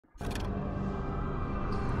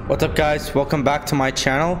What's up guys, welcome back to my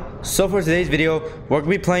channel. So for today's video, we're going to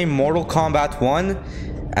be playing Mortal Kombat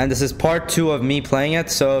 1 and this is part 2 of me playing it.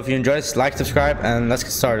 So if you enjoyed this, like, subscribe, and let's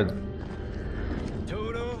get started.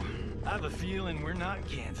 Toto, I have a feeling we're not in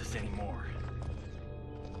Kansas anymore.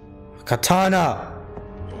 Katana!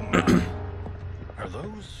 Oh my. Are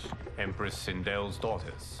those? Empress Sindel's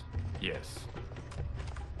daughters. Yes.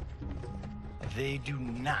 They do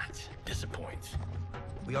not disappoint.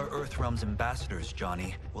 We are Earthrealm's ambassadors,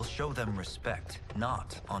 Johnny. We'll show them respect,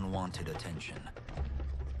 not unwanted attention.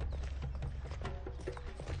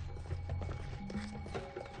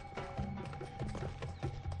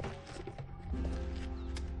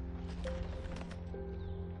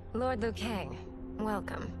 Lord Liu Kang,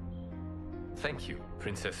 welcome. Thank you,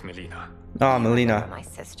 Princess Melina. Oh, Melina. My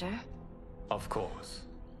sister. Of course.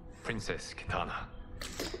 Princess Kitana.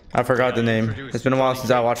 I forgot the name. It's been a while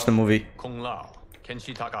since I watched the movie. Kung Lao,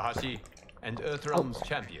 Kenshi Takahashi, and Earthrealm's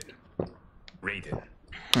champion, Raiden.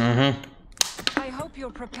 I hope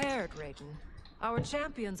you're prepared, Raiden. Our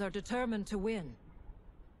champions are determined to win.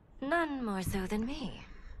 None more so than me.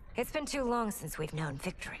 It's been too long since we've known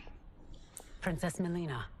victory. Princess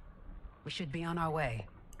Melina, we should be on our way.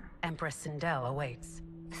 Empress Sindel awaits.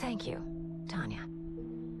 Thank you, Tanya.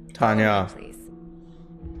 Tanya. Please.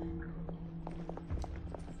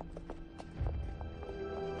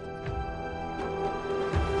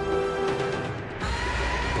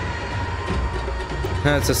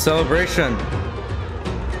 It's a celebration.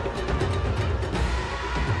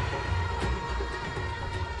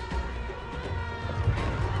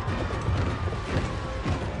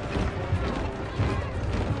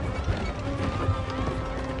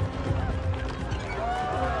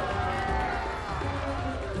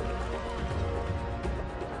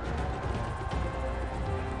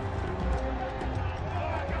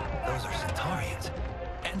 Those are Centaurians.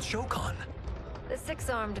 And Shokan. The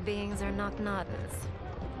six-armed beings are not Nodens.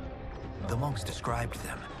 The monks described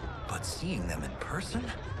them, but seeing them in person?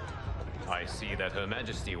 I see that Her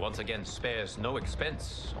Majesty once again spares no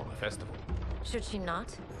expense on the festival. Should she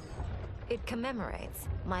not? It commemorates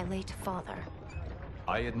my late father.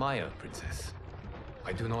 I admire, Princess.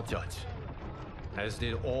 I do not judge. As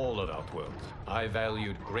did all of Outworld, I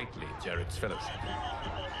valued greatly Jarrett's fellowship.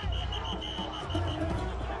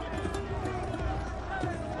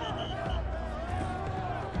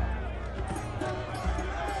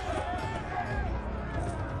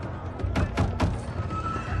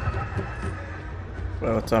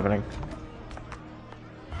 Well, what's happening?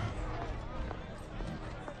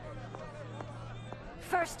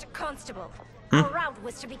 First Constable, our route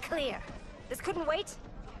was to be clear. This couldn't wait?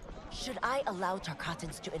 Should I allow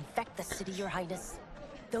Tarkatans to infect the city, Your Highness?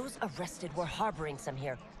 Those arrested were harboring some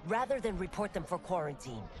here, rather than report them for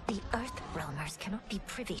quarantine. The Earthrealmers cannot be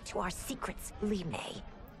privy to our secrets, Li Mei.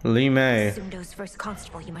 Li Mei. Sundo's first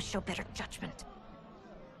constable, you must show better judgment.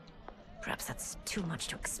 Perhaps that's too much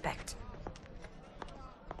to expect.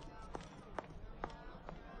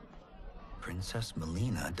 Princess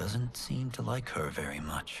Melina doesn't seem to like her very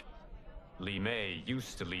much. Li Mei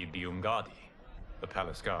used to lead the Umgadi, the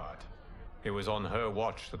palace guard. It was on her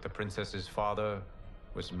watch that the princess's father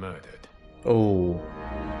was murdered. Oh.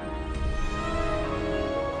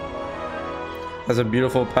 That's a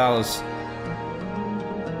beautiful palace.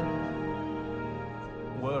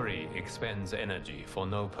 Worry expends energy for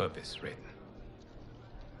no purpose, Raiden.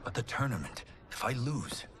 But the tournament, if I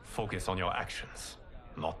lose... Focus on your actions,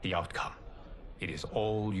 not the outcome. It is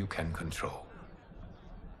all you can control.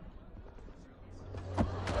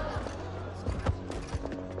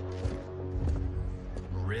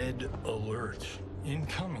 Red alert.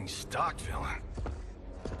 Incoming stock villain.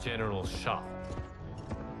 General Shah.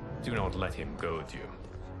 Do not let him goad you.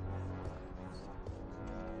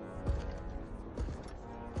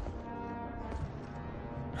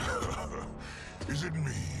 Is it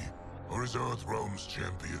me? Or is Earthrealm's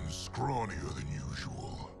champion scrawnier than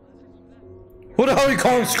usual? Who the hell are you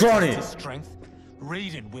calling scrawny? Strength.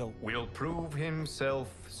 Raiden will prove himself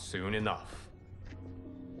soon enough.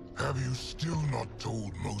 Have you still not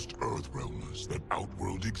told most Earthrealmers that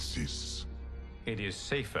Outworld exists? It is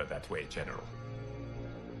safer that way, General.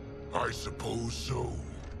 I suppose so.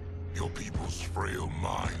 Your people's frail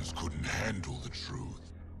minds couldn't handle the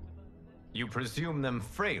truth. You presume them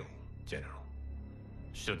frail, General.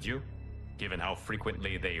 Should you, given how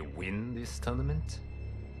frequently they win this tournament?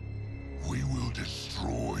 We will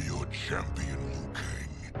destroy your champion, Liu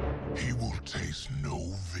Kang. He will taste no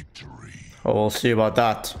victory. Oh, we'll see about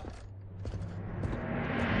that.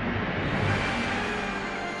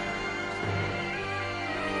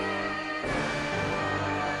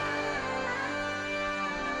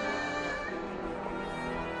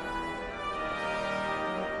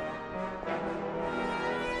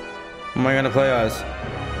 am I gonna play as?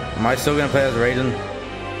 Am I still gonna play as Raiden?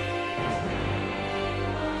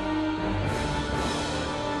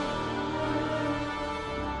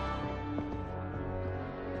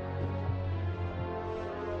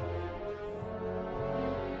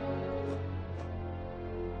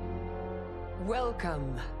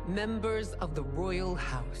 Welcome, members of the Royal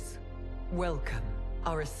House. Welcome,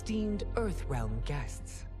 our esteemed Earthrealm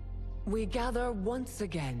guests. We gather once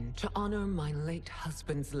again to honor my late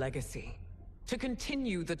husband's legacy, to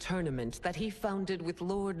continue the tournament that he founded with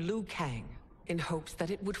Lord Liu Kang, in hopes that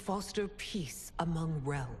it would foster peace among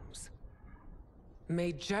realms.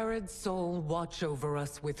 May Jared's soul watch over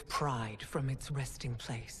us with pride from its resting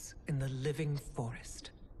place in the living forest.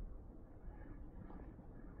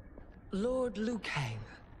 Lord Liu Kang.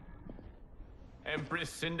 Empress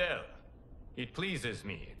Sindel, it pleases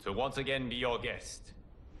me to once again be your guest.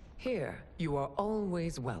 Here, you are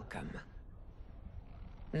always welcome.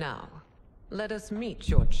 Now, let us meet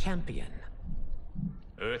your champion.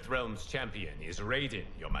 Earthrealm's champion is Raiden,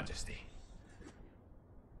 Your Majesty.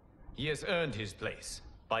 He has earned his place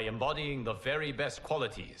by embodying the very best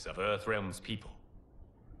qualities of Earthrealm's people.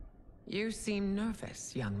 You seem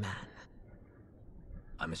nervous, young man.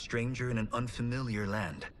 I'm a stranger in an unfamiliar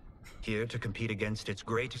land, here to compete against its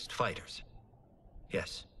greatest fighters.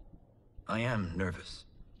 Yes, I am nervous.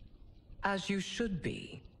 As you should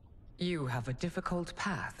be. You have a difficult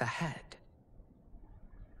path ahead.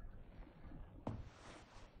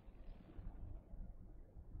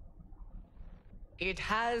 It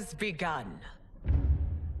has begun.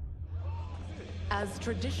 As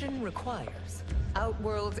tradition requires,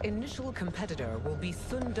 Outworld's initial competitor will be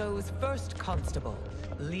Sundo's first constable,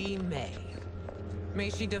 Li Mei.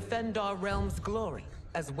 May she defend our realm's glory,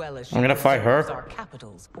 as well as she I'm gonna fight her. preserves our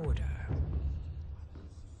capital's order.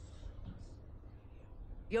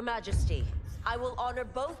 Your Majesty, I will honor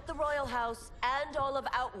both the Royal House and all of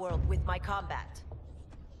Outworld with my combat.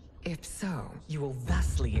 If so, you will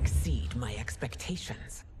vastly exceed my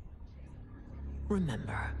expectations.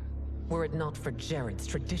 Remember, were it not for Jared's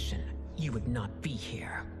tradition, you would not be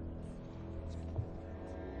here.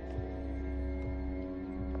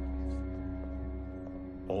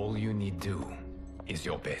 All you need do is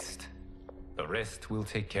your best. The rest will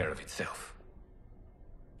take care of itself.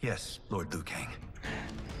 Yes, Lord Liu Kang.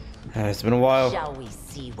 It's been a while. Shall we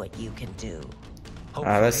see what you can do?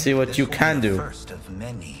 Let's see what you can do. First of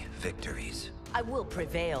many victories. I will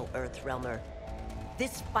prevail, Earthrealmer.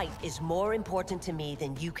 This fight is more important to me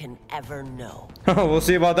than you can ever know. We'll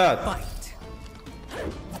see about that. Fight!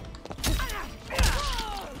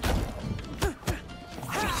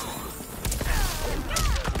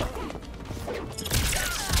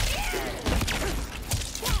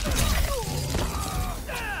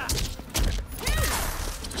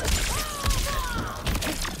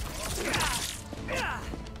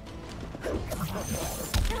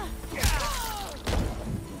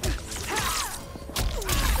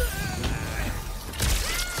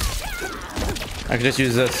 I can just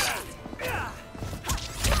use this.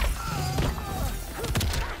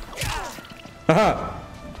 Haha.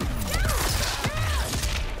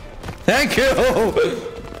 Thank you.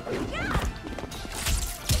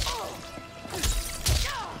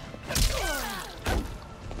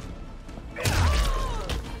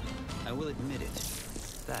 I will admit it.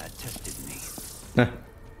 That tested me.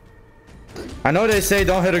 I know they say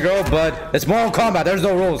don't hit a girl, but it's Mortal Kombat. There's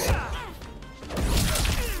no rules.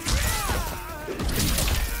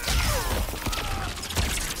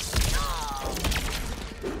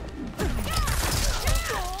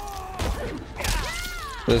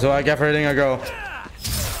 This is what I get for hitting a girl,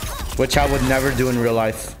 which I would never do in real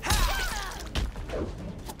life.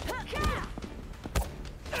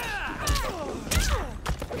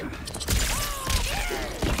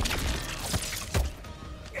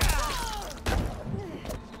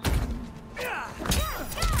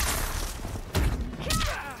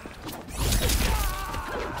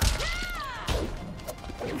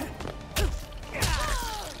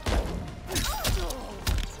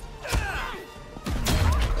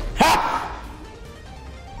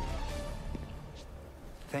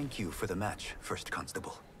 Thank you for the match, First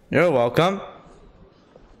Constable. You're welcome.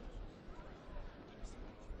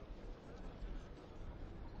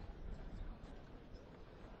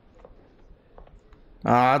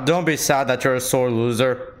 Don't be sad that you're a sore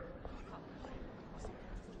loser.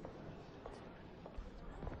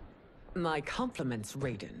 My compliments,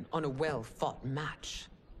 Raiden, on a well-fought match.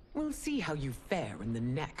 We'll see how you fare in the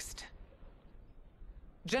next.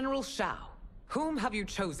 General Shao, whom have you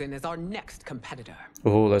chosen as our next competitor?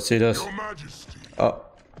 Oh, let's see this. Your Majesty, I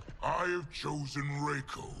have chosen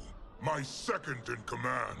Reiko, my second in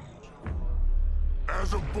command.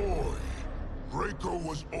 As a boy, Reiko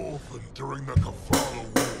was orphaned during the Kafala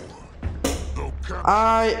War. Though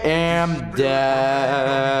I am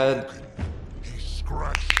dead. he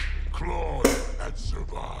scratched, clawed, and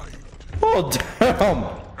survived. Oh damn!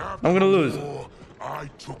 I'm gonna lose. War, I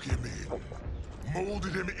took him in,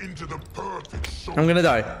 molded him into the perfect soldier. I'm gonna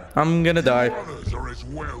die. I'm gonna die. Others are as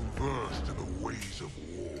well versed in the ways of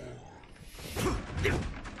war.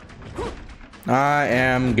 I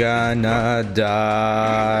am gonna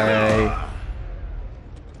die.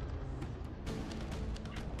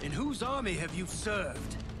 In whose army have you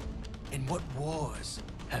served? In what wars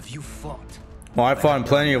have you fought? Well, I fought in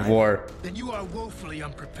plenty of war. Then you are woefully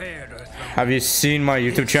unprepared, Earthrealm. Have you seen my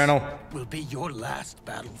YouTube channel? Will be your last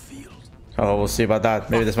battlefield. Oh, we'll see about that.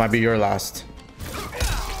 Maybe this might be your last.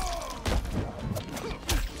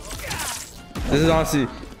 This is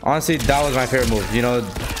honestly, that was my favorite move. You know,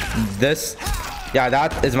 this, yeah,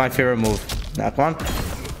 that is my favorite move. Now, come on.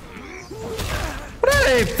 But that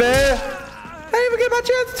ain't fair. I didn't even get my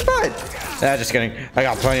chance to fight. Yeah, just kidding. I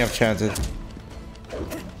got plenty of chances.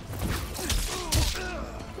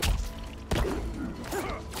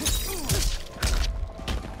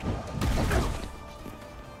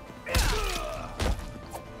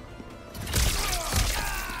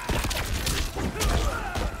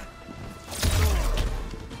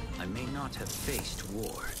 Have faced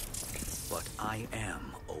war, but I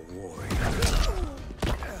am a warrior.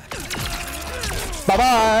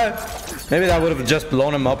 Bye-bye! Maybe that would have just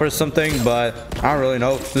blown him up or something, but I don't really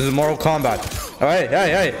know. This is Mortal Kombat. Oh, hey,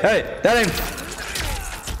 that ain't...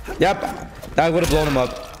 Yep, that would have blown him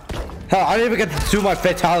up. Hell, I didn't even get to do my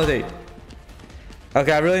fatality.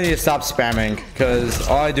 Okay, I really need to stop spamming, because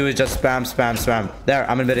all I do is just spam. There,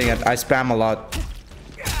 I'm admitting it. I spam a lot.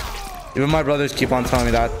 Even my brothers keep on telling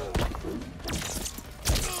me that.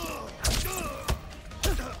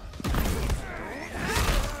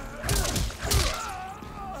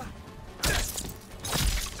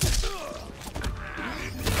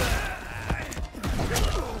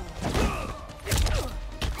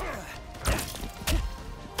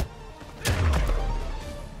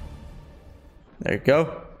 There you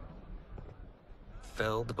go.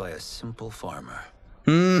 Felled by a simple farmer.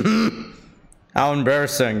 How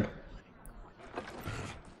embarrassing.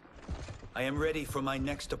 I am ready for my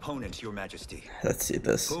next opponent, Your Majesty. Let's see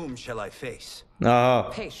this. Whom shall I face? No.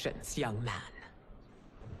 Patience, young man.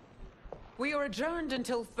 We are adjourned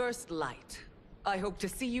until first light. I hope to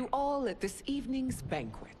see you all at this evening's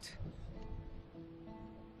banquet.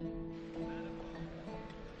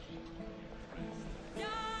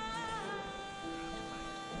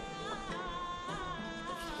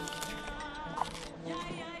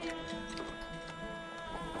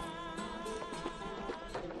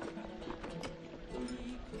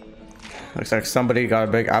 Looks like somebody got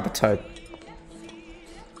a big appetite.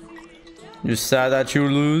 You sad that you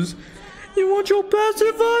lose? You want your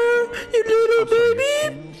pacifier, you little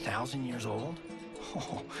baby? 10,000 years old?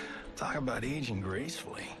 Oh, talk about aging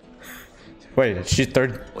gracefully. Wait, she's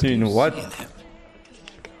 13. What?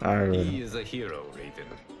 He is a hero, Raiden,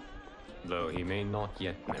 though he may not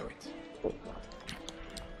yet know it.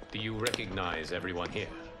 Do you recognize everyone here?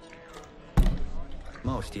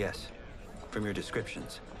 Most, yes. From your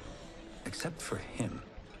descriptions. Except for him.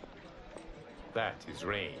 That is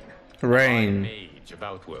Rain. Rain. Mage of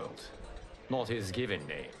Outworld. Not his given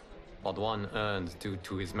name, but one earned due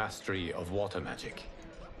to his mastery of water magic.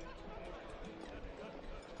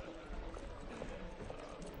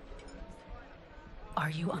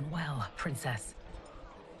 Are you unwell, Princess?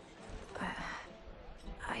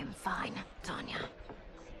 I'm fine, Tanya.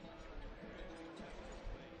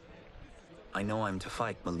 I know I'm to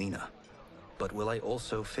fight Melina, but will I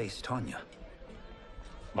also face Tanya?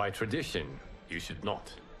 By tradition, you should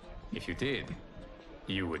not. If you did,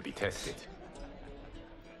 you would be tested.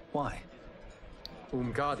 Why?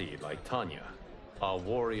 Umgadi, like Tanya, are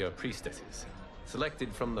warrior priestesses,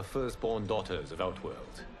 selected from the firstborn daughters of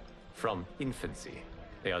Outworld. From infancy,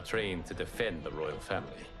 they are trained to defend the royal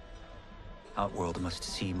family. Outworld must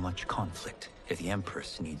see much conflict if the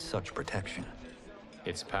Empress needs such protection.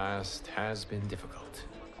 Its past has been difficult,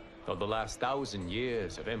 though the last 1,000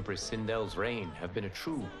 years of Empress Sindel's reign have been a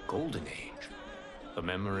true golden age. The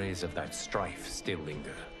memories of that strife still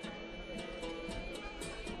linger.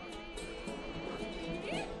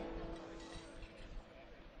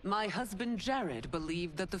 My husband Jared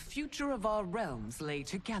believed that the future of our realms lay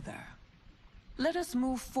together. Let us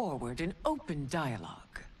move forward in open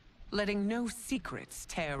dialogue, letting no secrets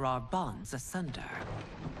tear our bonds asunder.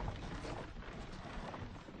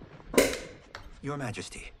 Your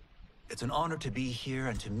Majesty, it's an honor to be here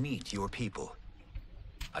and to meet your people.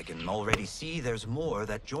 I can already see there's more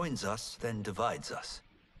that joins us than divides us.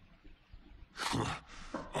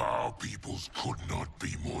 Our peoples could not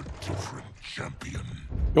be more different, champion.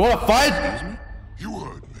 You wanna fight? Excuse me? You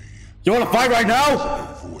heard me. You wanna fight right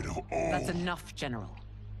now? Devoid of all. That's enough, General.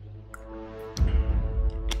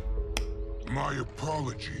 My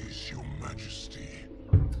apologies, Your Majesty.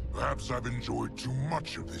 Perhaps I've enjoyed too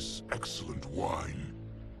much of this excellent wine.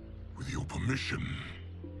 With your permission.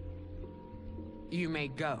 You may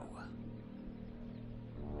go.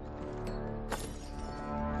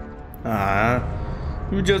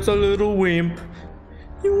 You're just a little wimp.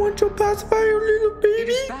 You want your pacifier, you little It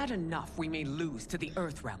baby? is bad enough we may lose to the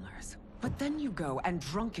Earthrealmers, but then you go and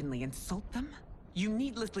drunkenly insult them? You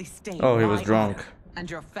needlessly stain Oh, he was my drunk. honor and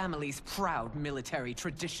your family's proud military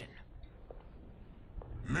tradition.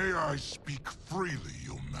 May I speak freely,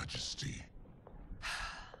 Your Majesty?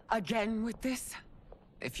 Again with this?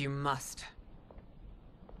 If you must.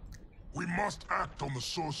 We must act on the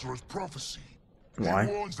sorcerer's prophecy. Why?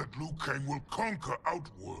 He warns that Liu Kang will conquer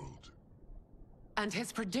Outworld. And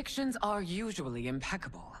his predictions are usually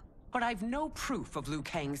impeccable. But I've no proof of Liu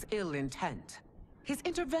Kang's ill intent. His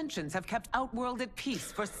interventions have kept Outworld at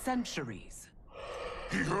peace for centuries.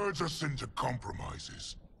 He herds us into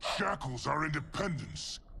compromises, shackles our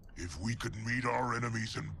independence. If we could meet our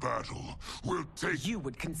enemies in battle, we'll take... You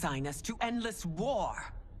would consign us to endless war.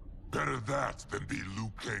 Better that than be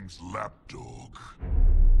Liu Kang's lapdog.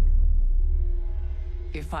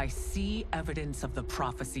 If I see evidence of the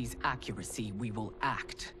prophecy's accuracy, we will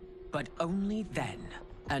act. But only then,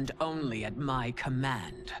 and only at my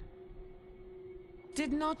command.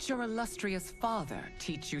 Did not your illustrious father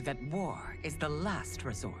teach you that war is the last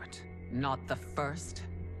resort, not the first?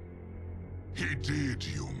 He did,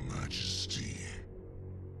 Your Majesty.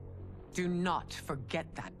 Do not forget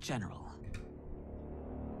that, General.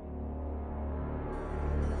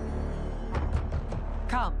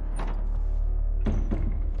 Come.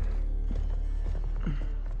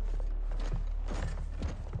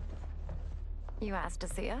 You asked to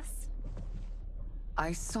see us?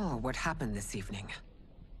 I saw what happened this evening.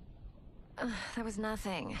 There was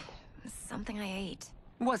nothing. Something I ate.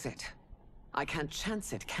 Was it? I can't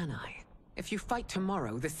chance it, can I? If you fight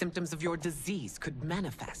tomorrow, the symptoms of your disease could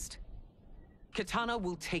manifest. Kitana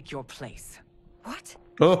will take your place. What?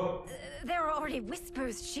 Oh. There are already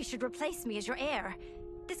whispers she should replace me as your heir.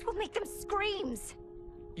 This will make them screams.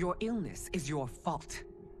 Your illness is your fault.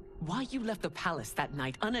 Why you left the palace that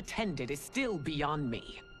night unattended is still beyond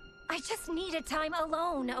me. I just needed time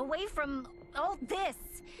alone, away from all this.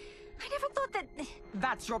 I never thought that...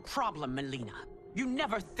 That's your problem, Melina. You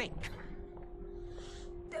never think.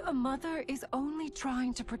 A mother is only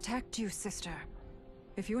trying to protect you, sister.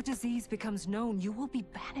 If your disease becomes known, you will be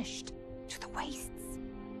banished to the wastes.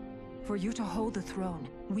 For you to hold the throne,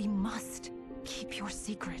 we must keep your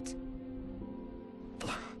secret.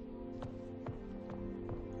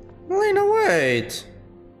 Lena, wait.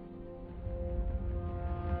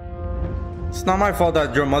 It's not my fault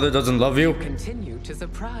that your mother doesn't love you. Continue to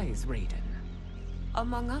surprise Raiden.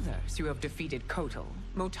 Among others, you have defeated Kotal,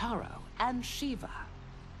 Motaro, and Shiva.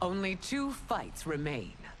 Only 2 fights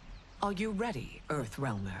remain. Are you ready,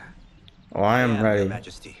 Earthrealmer? Oh, I am Your ready.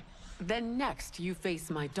 Majesty. Then next, you face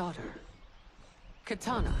my daughter,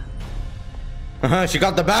 Kitana. She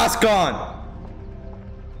got the mask on.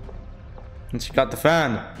 And she got the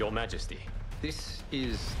fan. Your Majesty, this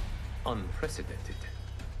is unprecedented.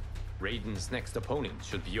 Raiden's next opponent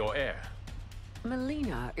should be your heir.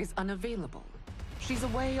 Melina is unavailable. She's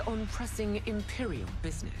away on pressing Imperial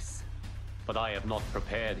business. But I have not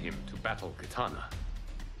prepared him to battle Kitana.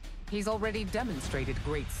 He's already demonstrated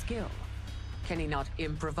great skill. Can he not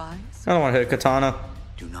improvise? I don't want to hit Katana.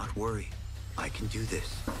 Do not worry. I can do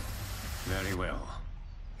this. Very well.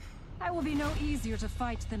 I will be no easier to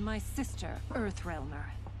fight than my sister, Earthrealmer.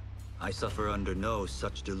 I suffer under no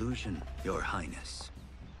such delusion, Your Highness.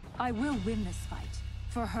 I will win this fight.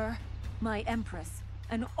 For her, my Empress,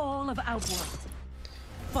 and all of Outworld.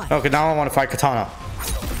 Okay, now I want to fight Katana.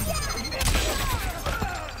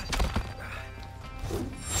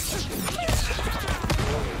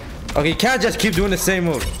 Okay, you can't just keep doing the same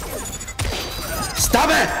move. Stop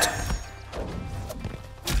it!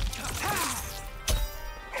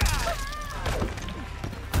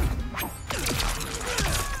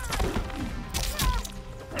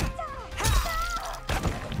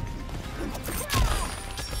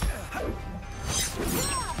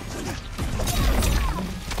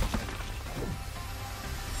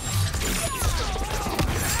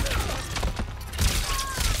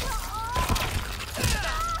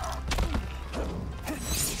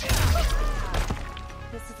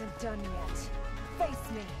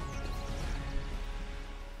 Face me.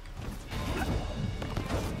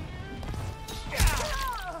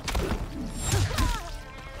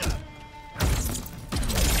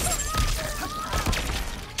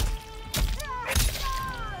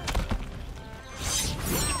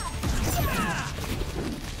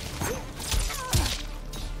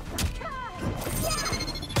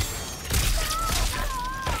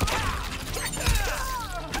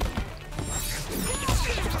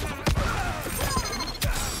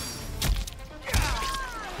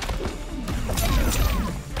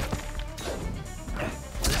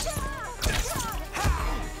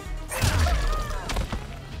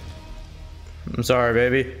 I'm sorry,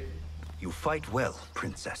 baby. You fight well,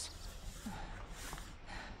 Princess.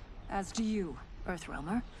 As do you,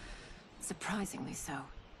 Earthrealmer. Surprisingly so.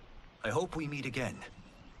 I hope we meet again.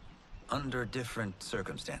 Under different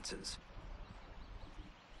circumstances.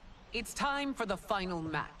 It's time for the final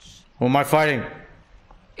match. Who am I fighting?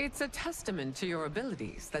 It's a testament to your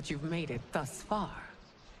abilities that you've made it thus far.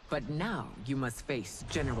 But now you must face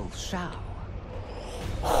General Shao.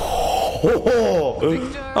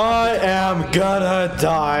 I am gonna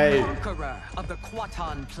die. Conqueror of the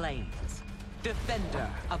Quatan Plains. Defender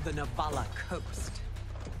of the Navala Coast.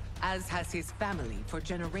 As has his family for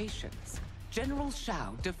generations, General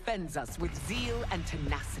Shao defends us with zeal and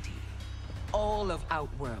tenacity. All of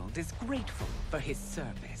Outworld is grateful for his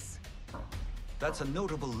service. That's a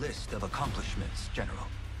notable list of accomplishments, General.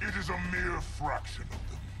 It is a mere fraction of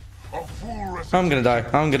them. A full I'm gonna die.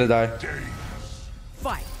 I'm gonna die.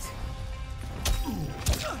 Fight!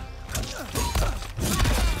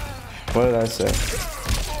 What did I say?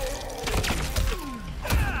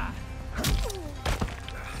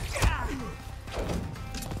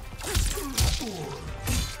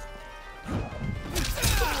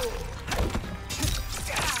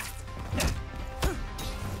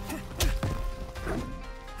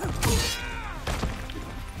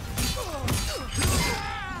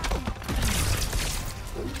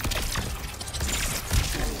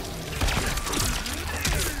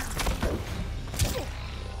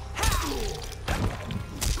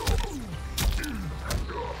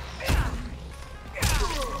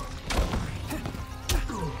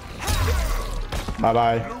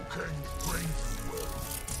 Bye-bye. Liu Kang trained you well,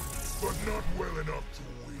 but not well enough to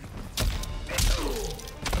win.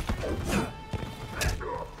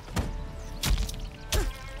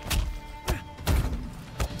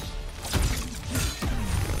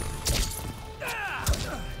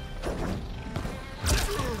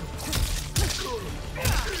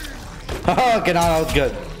 Okay, now that was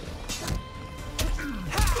good.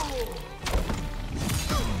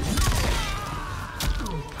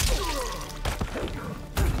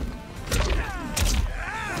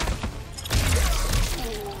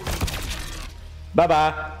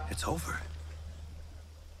 Bye-bye. It's over.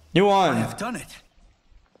 You won. I have done it.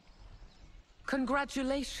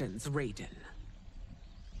 Congratulations, Raiden.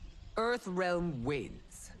 Earthrealm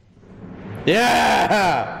wins.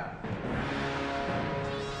 Yeah!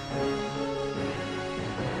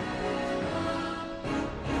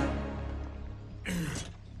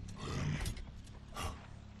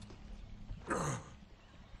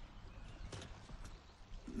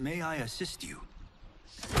 May I assist you?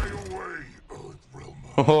 Stay away,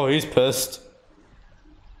 Earthrealmer. Oh, he's pissed.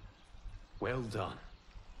 Well done.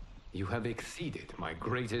 You have exceeded my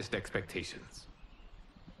greatest expectations.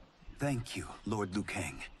 Thank you, Lord Liu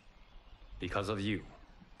Kang. Because of you,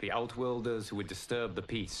 the Outworlders who would disturb the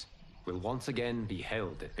peace will once again be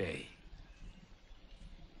held at bay.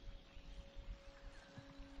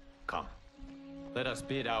 Come, let us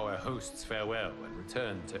bid our hosts farewell and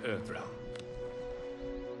return to Earthrealm.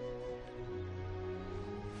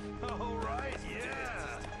 All right,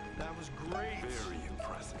 yeah. That was great. Very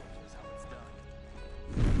impressive. That's how it's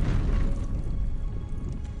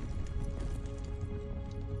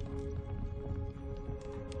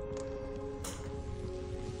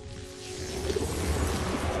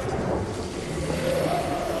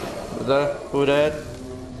done. Who that?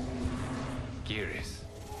 Geras,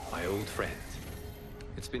 my old friend.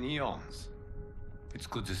 It's been eons. It's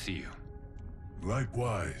good to see you.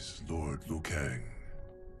 Likewise, Lord Liu Kang.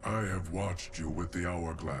 I have watched you with the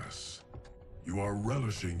Hourglass. You are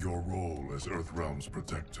relishing your role as Earthrealm's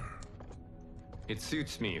protector. It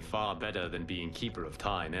suits me far better than being Keeper of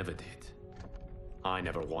Time ever did. I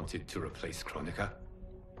never wanted to replace Kronika.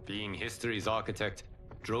 Being history's architect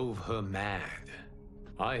drove her mad.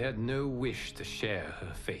 I had no wish to share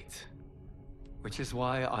her fate. Which is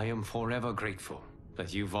why I am forever grateful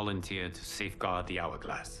that you volunteered to safeguard the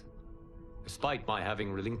Hourglass. Despite my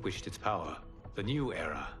having relinquished its power, the new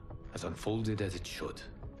era has unfolded as it should.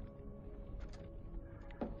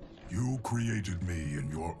 You created me in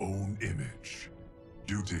your own image.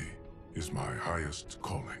 Duty is my highest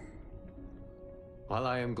calling. While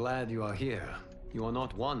I am glad you are here, you are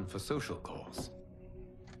not one for social cause.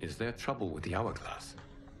 Is there trouble with the hourglass?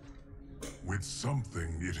 With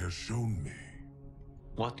something it has shown me.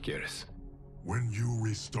 What, Geras? When you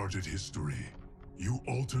restarted history, you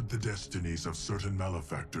altered the destinies of certain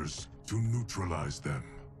malefactors to neutralize them.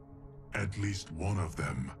 At least one of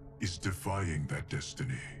them is defying that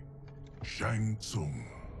destiny. Shang Tsung.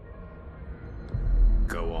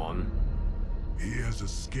 Go on. He has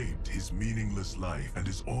escaped his meaningless life and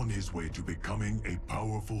is on his way to becoming a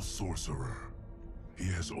powerful sorcerer. He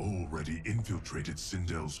has already infiltrated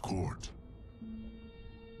Sindel's court.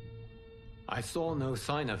 I saw no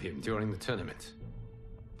sign of him during the tournament.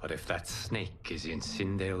 But if that snake is in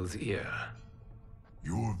Sindel's ear...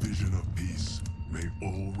 Your vision of peace may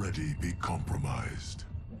already be compromised.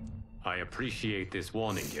 I appreciate this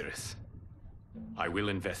warning, Geras. I will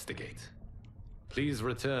investigate. Please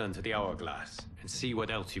return to the hourglass and see what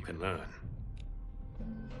else you can learn.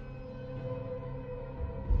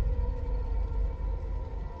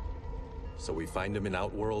 So we find him in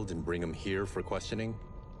Outworld and bring him here for questioning?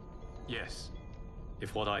 Yes.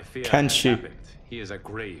 If what I fear Can has she? happened, he is a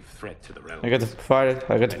grave threat to the realm. I get to fight it.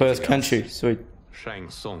 I get to play as Kenshi. Sweet. Shang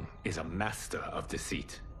Tsung is a master of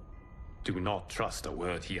deceit. Do not trust a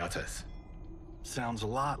word he utters. Sounds a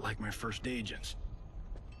lot like my first agents.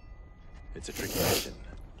 It's a tricky mission.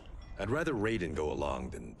 I'd rather Raiden go along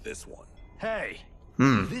than this one. Hey,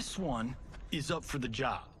 this one is up for the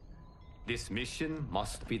job. This mission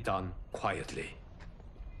must be done quietly.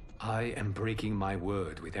 I am breaking my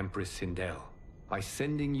word with Empress Sindel by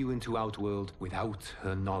sending you into Outworld without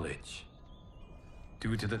her knowledge.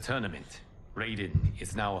 Due to the tournament, Raiden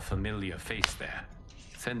is now a familiar face there.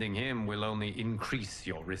 Sending him will only increase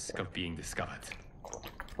your risk of being discovered.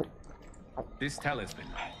 This talisman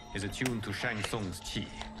is attuned to Shang Tsung's chi.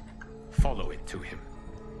 Follow it to him.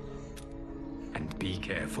 And be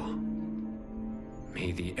careful.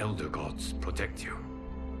 May the Elder Gods protect you.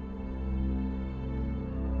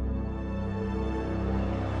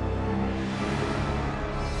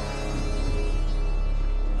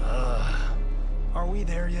 Are we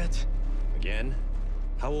there yet? Again?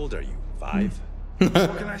 How old are you? 5? What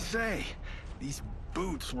can I say? These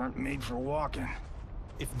boots weren't made for walking.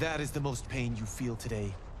 If that is the most pain you feel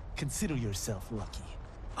today, consider yourself lucky.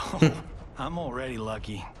 Oh, I'm already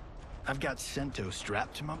lucky. I've got Sento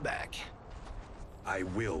strapped to my back. I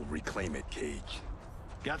will reclaim it, Cage.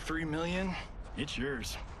 Got 3 million? It's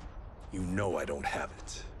yours. You know I don't have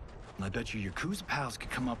it. I bet your Yakuza pals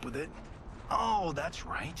could come up with it. Oh, that's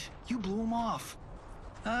right. You blew them off.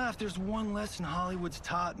 If there's one lesson Hollywood's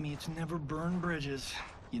taught me, it's never burn bridges.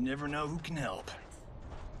 You never know who can help.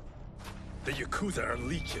 The Yakuza are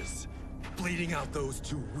leeches, bleeding out those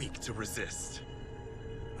too weak to resist.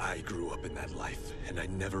 I grew up in that life, and I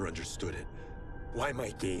never understood it. Why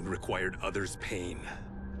my gain required others' pain.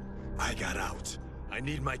 I got out. I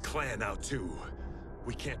need my clan out too.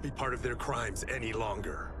 We can't be part of their crimes any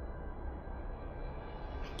longer.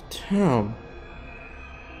 Damn.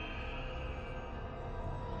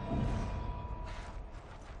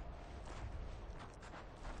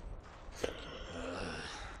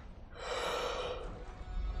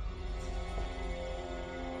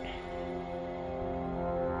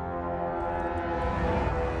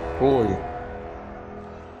 Boy.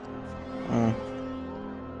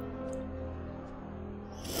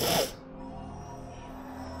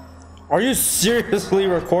 Are you seriously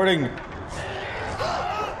recording?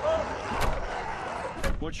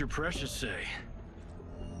 What's your precious say?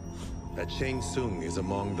 That Shang Tsung is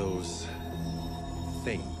among those...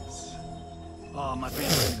 things. Oh, my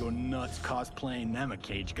family's gonna go nuts cosplaying them a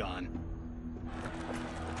Cage Gone.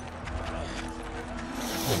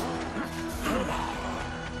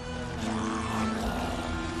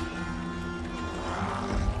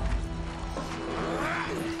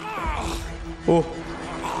 Oh.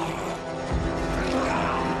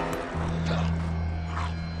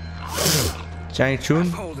 Shang Chun?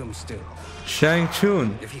 Hold him still. Shang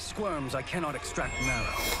Chun. If he squirms, I cannot extract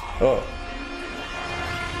marrow. Oh.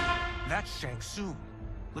 That's Shang Tsung.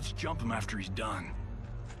 Let's jump him after he's done.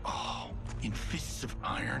 Oh, in Fists of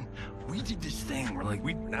Iron, we did this thing where like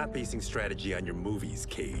We're not basing strategy on your movies,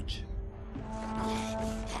 Cage.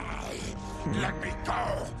 Let me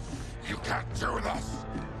go! You can't do this!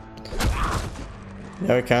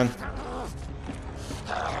 Yeah, we can.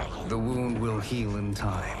 The wound will heal in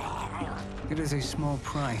time. It is a small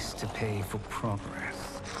price to pay for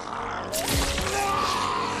progress.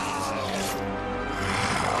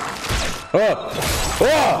 Oh!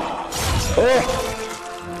 Oh! Oh!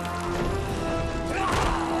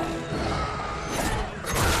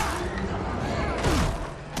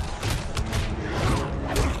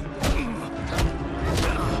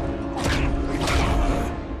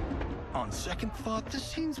 second thought, this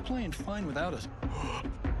scene's playing fine without us.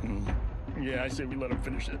 Yeah, I say we let him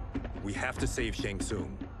finish it. We have to save Shang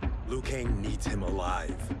Tsung. Liu Kang needs him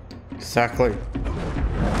alive. Exactly.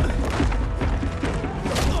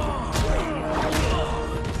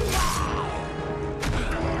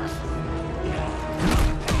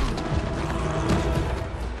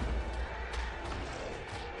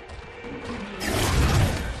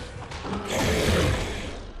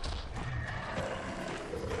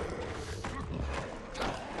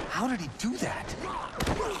 How did he do that?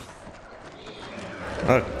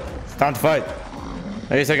 Look, it's time to fight.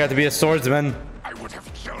 I guess I got to be a swordsman. I would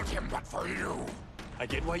have killed him but for you. I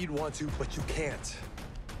get why you'd want to, but you can't.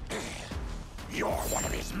 You're one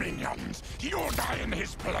of his minions. You'll die in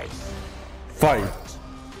his place. Fight.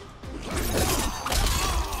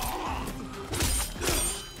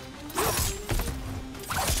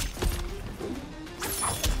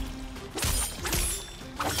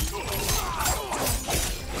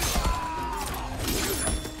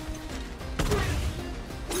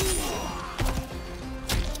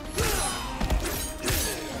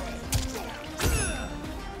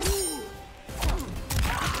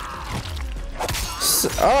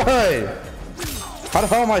 Oh, hey! How the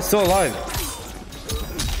hell am I still alive?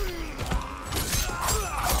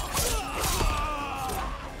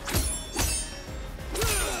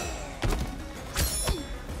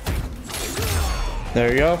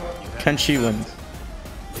 There you go. Kenshi wins. It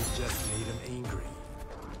just made him angry.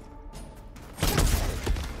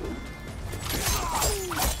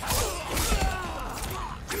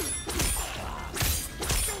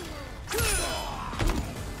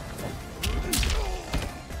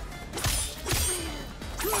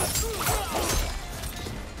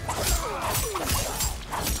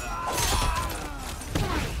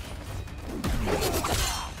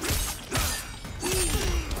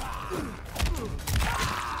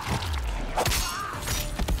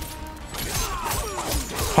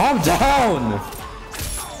 Calm down!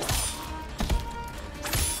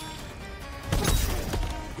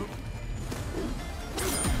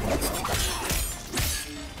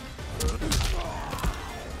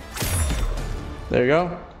 There you go.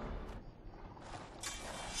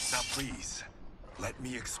 Now please, let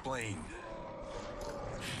me explain.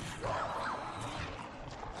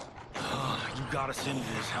 You got us into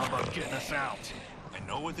this. How about getting us out? I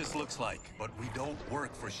know what this looks like, but we don't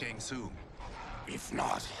work for Shang Tsung. If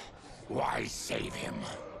not, why save him?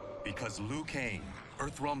 Because Liu Kang,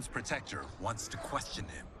 Earthrealm's protector, wants to question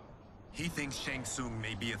him. He thinks Shang Tsung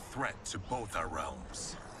may be a threat to both our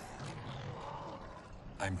realms.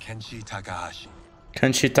 I'm Kenshi Takahashi.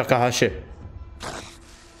 Kenshi Takahashi.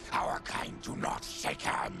 Our kind do not shake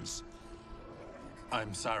hands.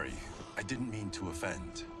 I'm sorry. I didn't mean to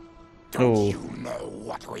offend. Don't you know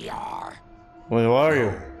what we are? What are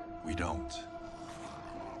you? We don't.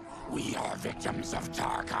 We are victims of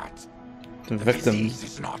Tarkat. The The victim. disease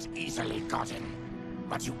is not easily gotten,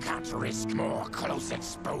 but you can't risk more close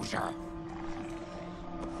exposure.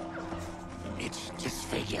 It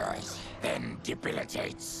disfigures, then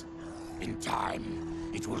debilitates. In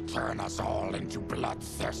time, it will turn us all into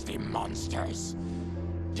bloodthirsty monsters.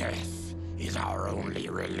 Death is our only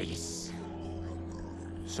release.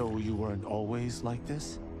 So you weren't always like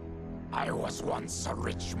this? I was once a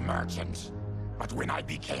rich merchant, but when I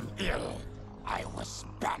became ill, I was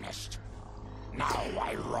banished. Now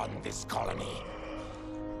I run this colony.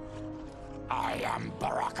 I am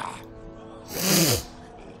Baraka.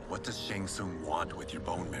 What does Shang Tsung want with your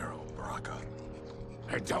bone marrow, Baraka?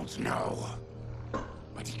 I don't know,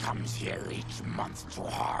 but he comes here each month to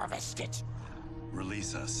harvest it.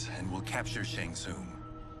 Release us, and we'll capture Shang Tsung.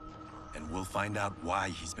 And we'll find out why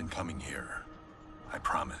he's been coming here. I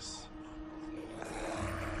promise.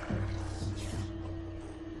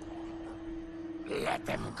 Let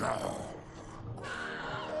them go.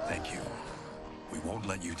 Thank you. We won't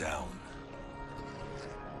let you down.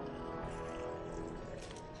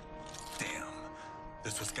 Damn.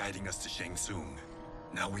 This was guiding us to Shang Tsung.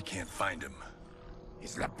 Now we can't find him.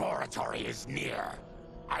 His laboratory is near.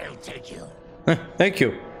 I'll take you. Thank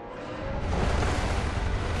you.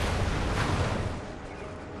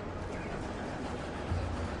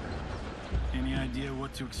 Any idea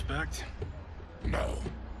what to expect? No.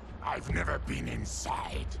 I've never been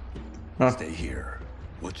inside. Stay here.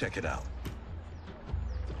 We'll check it out.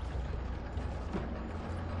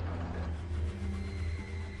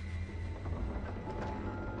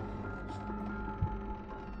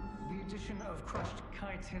 The addition of crushed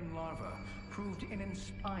chitin larva proved an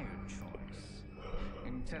inspired choice.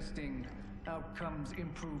 In testing, outcomes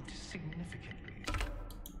improved significantly.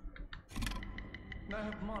 I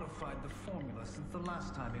have modified the formula since the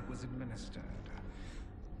last time it was administered.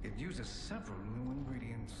 It uses several new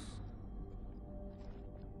ingredients.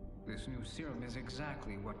 This new serum is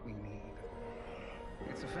exactly what we need.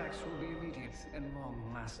 Its effects will be immediate and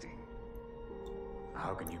long-lasting.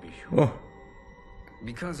 How can you be sure? Oh.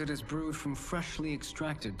 Because it is brewed from freshly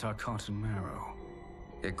extracted Tarkatan marrow.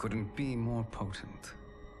 It couldn't be more potent.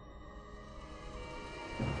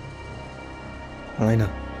 Elena.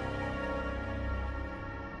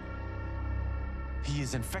 He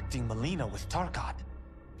is infecting Melina with Tarkat.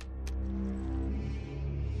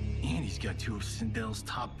 And he's got two of Sindel's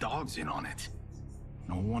top dogs in on it.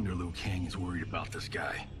 No wonder Liu Kang is worried about this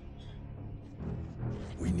guy.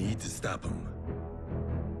 We need to stop him.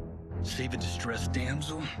 Save a distressed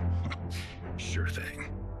damsel? Sure thing.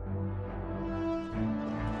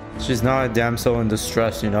 She's not a damsel in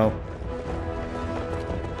distress, you know.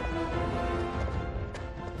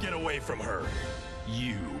 Get away from her.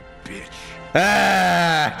 You bitch.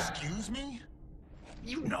 Ah! Excuse me?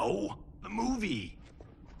 You know, the movie.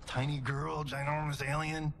 Tiny girl, ginormous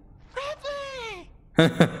alien.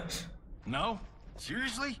 No?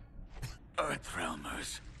 Seriously?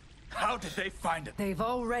 Earthrealmers. How did they find it? They've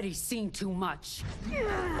already seen too much.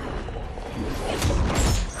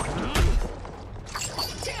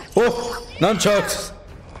 Oh, nunchucks.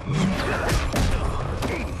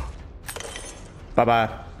 Bye-bye.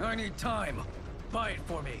 I need time. Buy it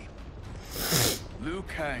for me. Liu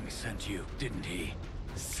Kang sent you, didn't he?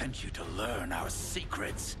 Sent you to learn our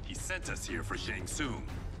secrets. He sent us here for Shang Tsung,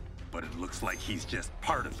 but it looks like he's just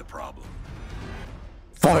part of the problem.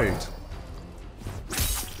 Fight.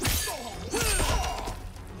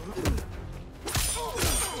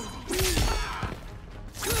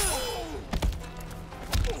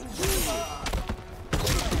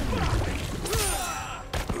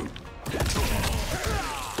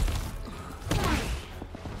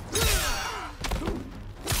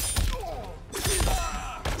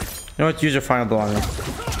 You know what? Use your final blow on him.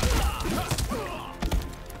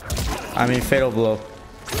 I mean, fatal blow.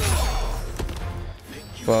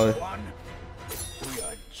 Well, We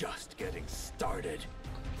are just getting started.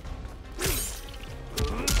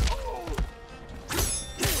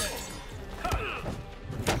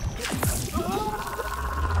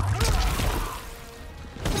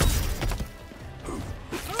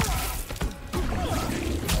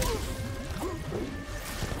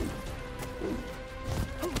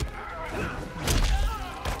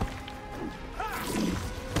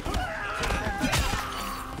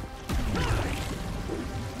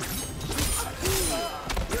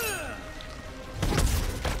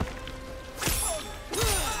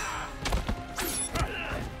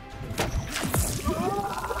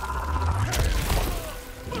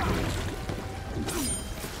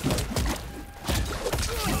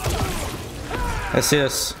 I see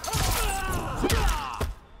this.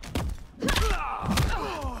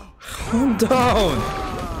 Calm down.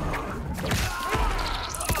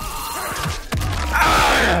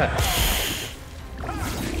 Ah!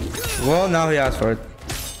 Well, now he asked for it.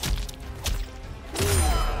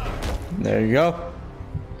 There you go.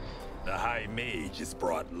 The High Mage is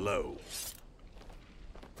brought low.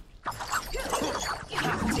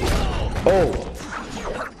 Oh.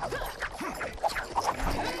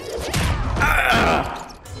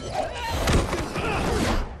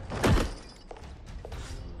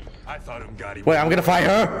 I thought Umgadi. Wait, I'm gonna fight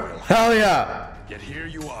her? Hell yeah! Yet here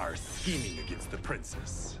you are, scheming against the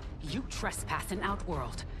princess. You trespass in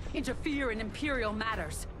Outworld, interfere in Imperial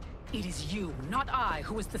matters. It is you, not I,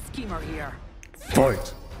 who is the schemer here.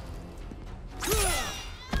 Fight!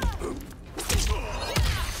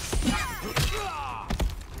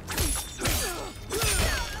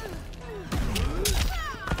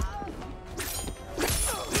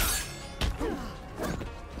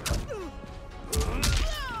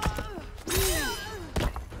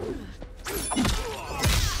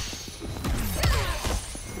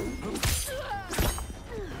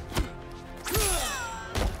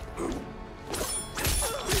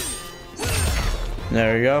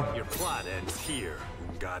 There you go. Your plot ends here,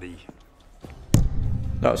 Umgadi.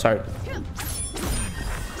 Oh, sorry.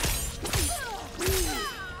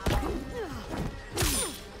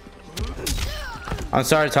 I'm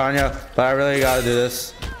sorry, Tanya, but I really gotta do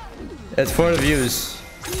this. It's for the views.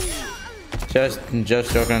 Just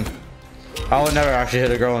joking. I would never actually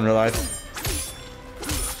hit a girl in real life.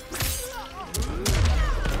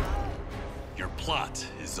 Your plot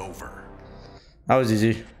is over. That was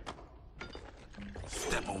easy.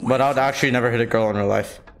 But I would actually never hit a girl in real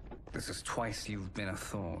life. This is twice you've been a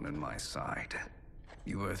thorn in my side.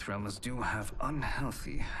 You Earthrealmers do have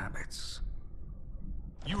unhealthy habits.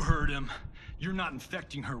 You heard him. You're not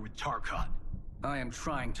infecting her with Tarkat. I am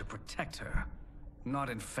trying to protect her, not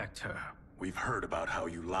infect her. We've heard about how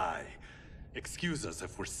you lie. Excuse us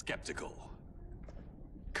if we're skeptical.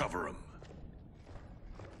 Cover him.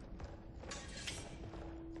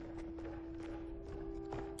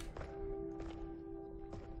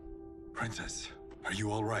 Princess, are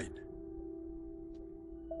you all right?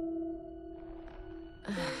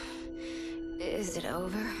 Is it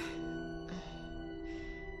over?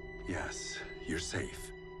 Yes, you're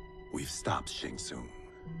safe. We've stopped Shang Tsung.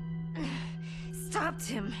 Stopped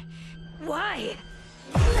him. Why?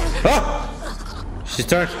 Ah! She's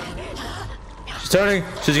turning. She's turning.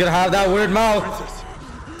 She's gonna have that weird mouth.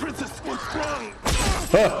 Princess, what's wrong?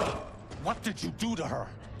 What did you do to her?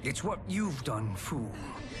 It's what you've done, fool.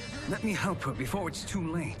 Let me help her before it's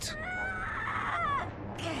too late.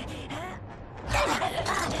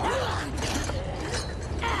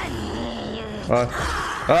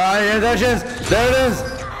 Yeah, there she is. There it is.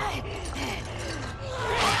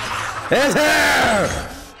 It's here.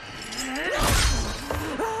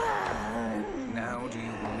 Now, do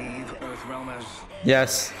you believe Earthrealm has...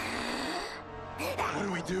 Yes. What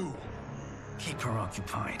do we do? Keep her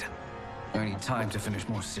occupied. I need time to finish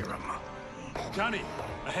more serum. Johnny,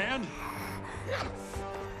 a hand?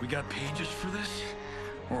 We got pages for this?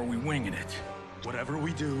 Or are we winging it? Whatever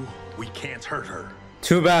we do, we can't hurt her.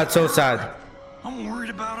 Too bad, so sad. I'm worried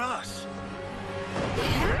about us.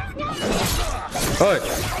 Oi.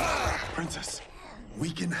 Princess, we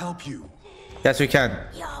can help you. Yes, we can.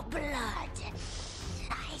 Your blood.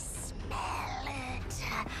 I smell it.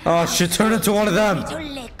 Oh, she turned into one of them. To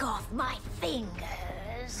lick off my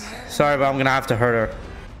fingers. Sorry, but I'm gonna have to hurt her.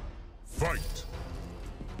 Fight!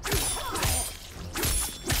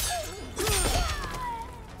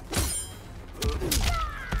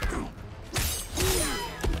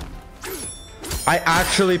 I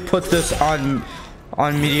actually put this on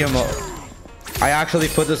medium mode. I actually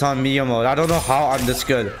put this on medium mode. I don't know how I'm this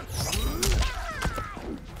good.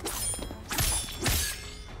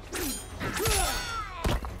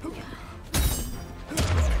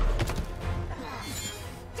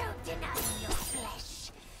 Don't deny your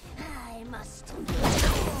flesh. I must.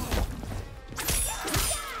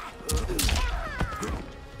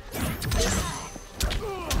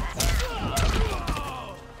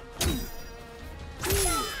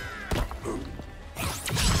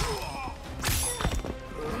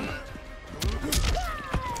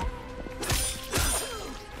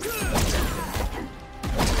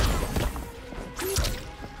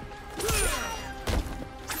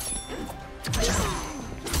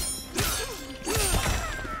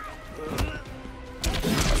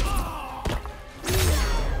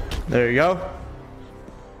 There you go.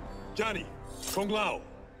 Johnny, Kung Lao,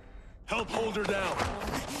 help hold her down.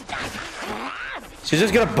 She's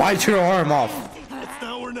just gonna bite your arm off. It's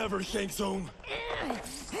now or never, Shang Tsung.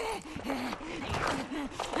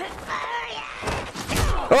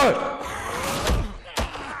 Oh!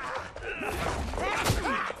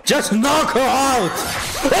 Just knock her out!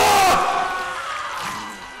 Ah!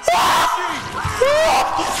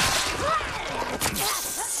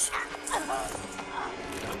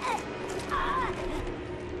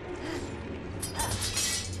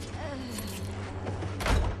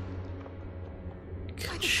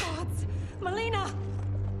 Gods, Melina!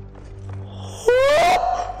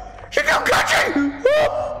 She kept catching!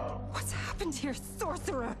 What's happened here,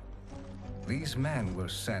 sorcerer? These men were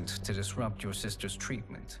sent to disrupt your sister's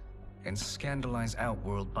treatment and scandalize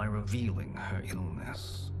Outworld by revealing her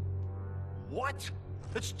illness. What?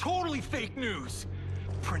 That's totally fake news.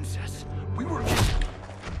 Princess, we were...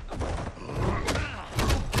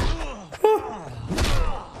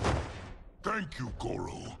 Thank you,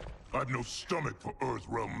 Goro. I've no stomach for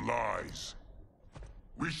Earthrealm lies.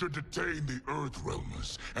 We should detain the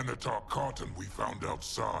Earthrealmers and the Tarkatan we found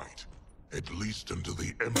outside. At least until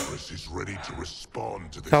the Empress is ready to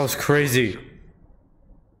respond to this. That was crazy.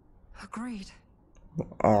 Agreed.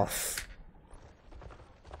 Off.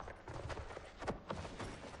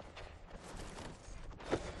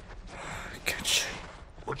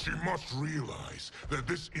 But she must realize that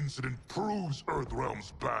this incident proves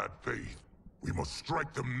Earthrealm's bad faith. We must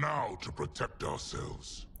strike them now to protect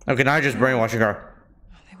ourselves. Okay, now you're just brainwashing her.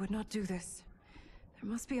 They would not do this. There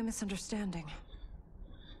must be a misunderstanding.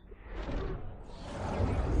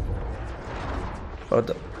 What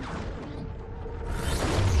the?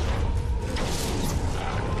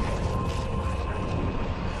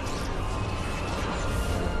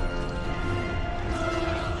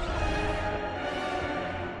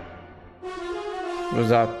 What was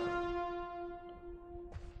that?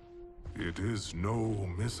 It is no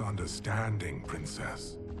misunderstanding,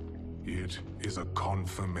 Princess. It is a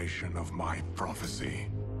confirmation of my prophecy.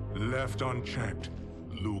 Left unchecked,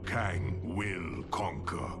 Liu Kang will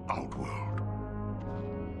conquer Outworld.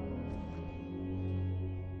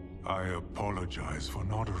 I apologize for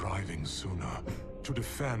not arriving sooner to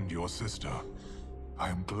defend your sister. I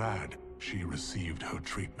am glad she received her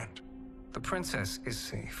treatment. The princess is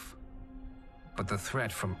safe, but the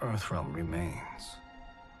threat from Earthrealm remains.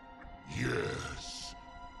 Yes.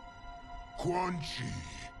 Quan Chi,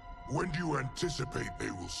 when do you anticipate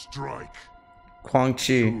they will strike? Quan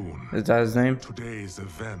Chi, is that his name? Today's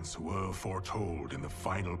events were foretold in the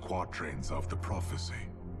final quatrains of the prophecy.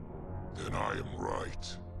 Then I am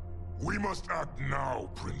right. We must act now,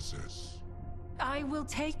 Princess. I will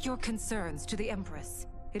take your concerns to the Empress.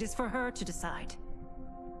 It is for her to decide.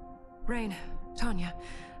 Rain, Tanya,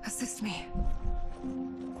 assist me.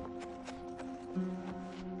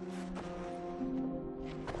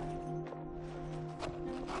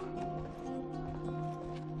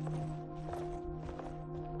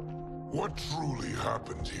 What truly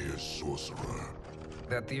happened here, Sorcerer?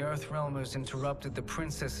 That the Earthrealmers interrupted the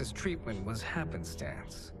princess's treatment was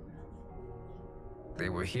happenstance. They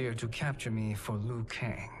were here to capture me for Liu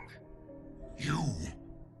Kang. You?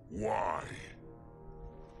 Why?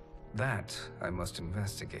 That I must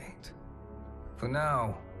investigate. For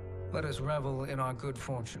now, let us revel in our good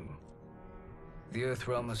fortune. The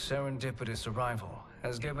Earthrealm's serendipitous arrival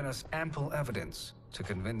has given us ample evidence to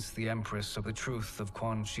convince the Empress of the truth of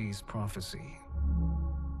Quan Chi's prophecy.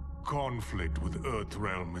 Conflict with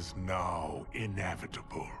Earthrealm is now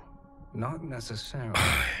inevitable. Not necessarily.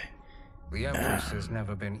 The Empress has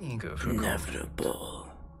never been eager for inevitable.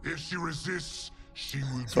 If she resists, she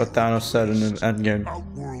will. That's what Thanos said in the Endgame.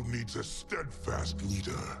 Outworld needs a steadfast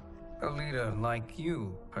leader. A leader like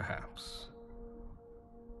you, perhaps.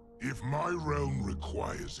 If my realm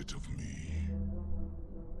requires it of me.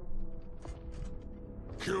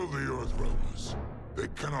 Kill the Earthrealmers. They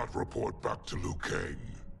cannot report back to Liu Kang.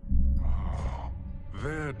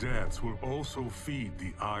 Their deaths will also feed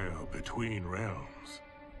the ire between realms.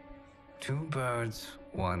 Two birds,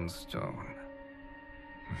 one stone.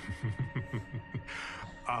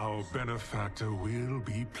 Our benefactor will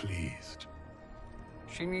be pleased.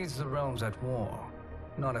 She needs the realms at war,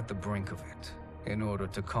 not at the brink of it, in order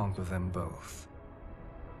to conquer them both.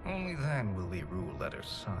 Only then will we rule at her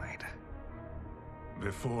side.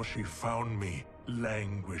 Before she found me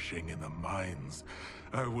languishing in the mines,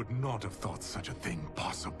 I would not have thought such a thing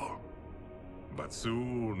possible. But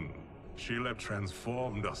soon, she'll have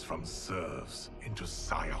transformed us from serfs into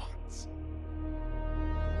scions.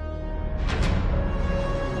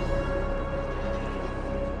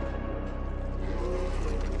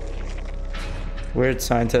 Weird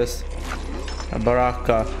scientist. A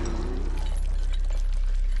Baraka.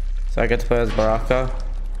 So I get to play as Baraka.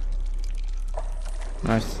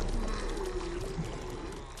 Nice.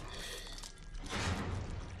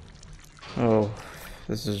 Oh,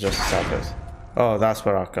 this is just Savage. Oh, that's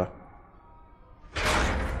Baraka.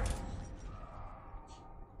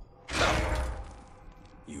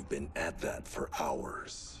 You've been at that for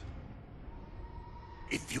hours.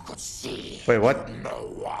 If you could see, wait, what? You'd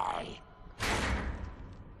know why.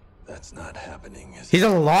 That's not happening. He's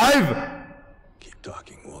alive? Keep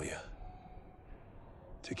talking, will you?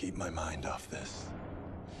 To keep my mind off this.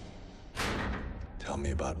 Tell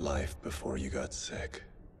me about life before you got sick.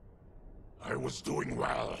 I was doing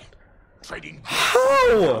well, trading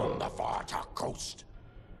How? on the Varta coast.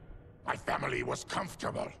 My family was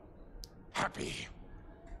comfortable, happy.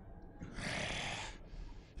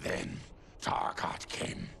 Then Tarkat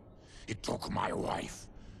came. It took my wife,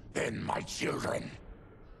 then my children.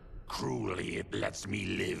 Cruelly, it lets me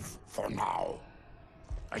live for now.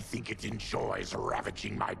 I think it enjoys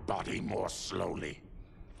ravaging my body more slowly.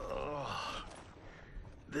 Ugh.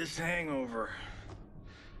 This hangover.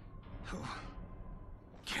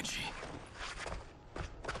 Kenji.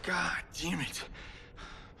 God damn it.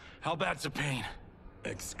 How bad's the pain?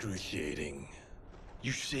 Excruciating.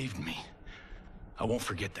 You saved me. I won't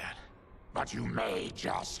forget that. But you may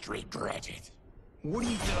just regret it. What are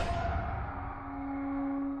you doing?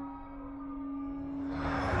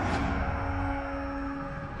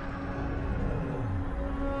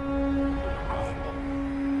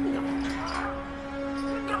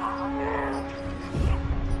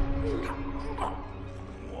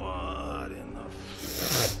 What in the...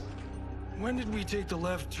 When did we take the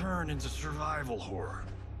left turn into survival horror?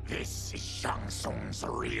 This is Shang Tsung's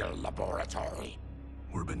real laboratory.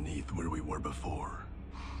 We're beneath where we were before.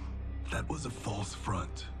 That was a false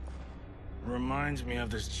front. Reminds me of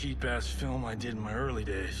this cheap-ass film I did in my early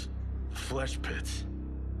days. The Flesh Pits.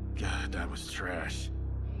 God, that was trash.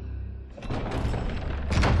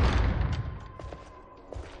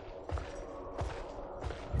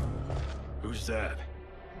 that?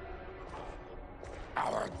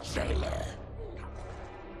 Our jailer.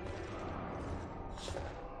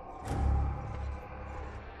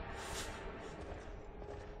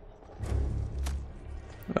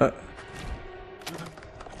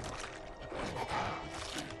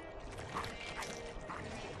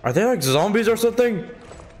 Are they like zombies or something?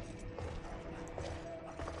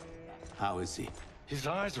 How is he? His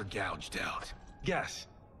eyes are gouged out. Guess.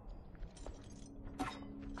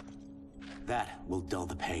 That will dull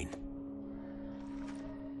the pain.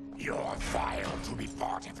 You're vile to be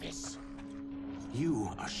part of this. You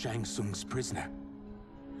are Shang Tsung's prisoner.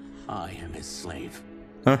 I am his slave.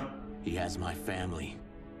 Huh? He has my family.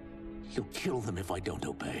 He'll kill them if I don't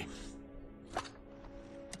obey.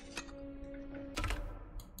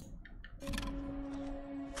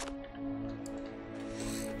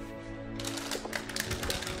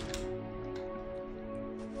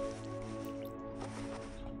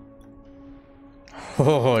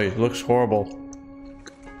 Oh, it looks horrible.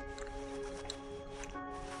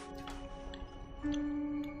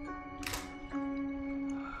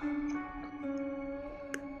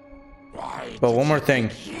 But one more thing,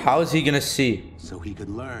 how is he gonna see? So he could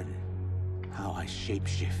learn how I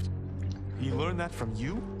shapeshift. He learned that from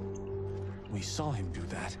you? We saw him do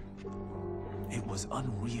that. It was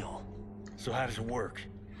unreal. So how does it work?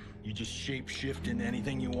 You just shape-shift into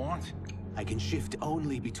anything you want? I can shift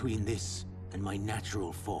only between this and my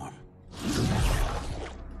natural form.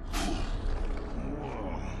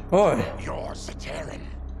 Oi. You're Zateran.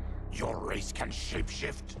 Your race can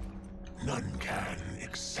shapeshift. None can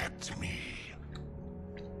except me.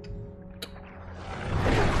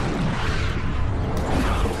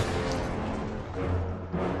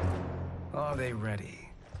 Are they ready?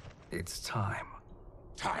 It's time.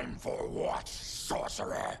 Time for what,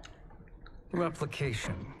 sorcerer?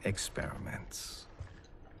 Replication experiments.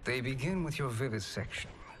 They begin with your vivisection.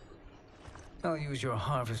 I'll use your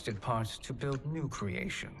harvested parts to build new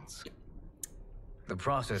creations. The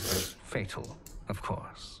process is fatal, of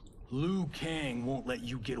course. Liu Kang won't let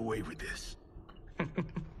you get away with this.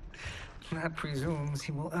 That presumes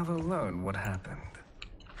he will ever learn what happened.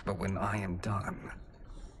 But when I am done,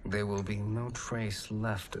 there will be no trace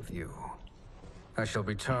left of you. I shall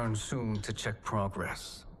return soon to check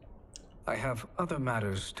progress. I have other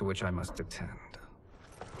matters to which I must attend.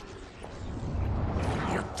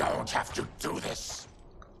 You don't have to do this.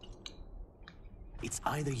 It's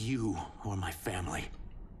either you or my family.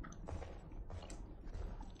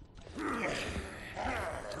 Put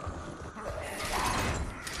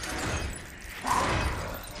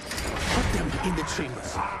them in the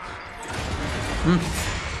chambers.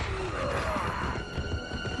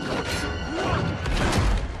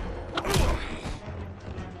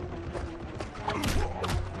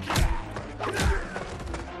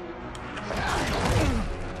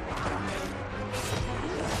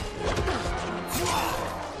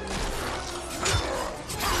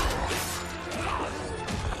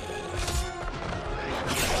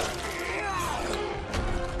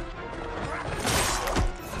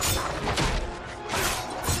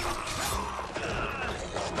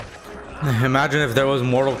 Imagine if there was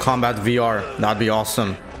Mortal Kombat VR. That'd be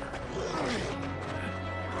awesome.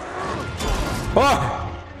 Oh!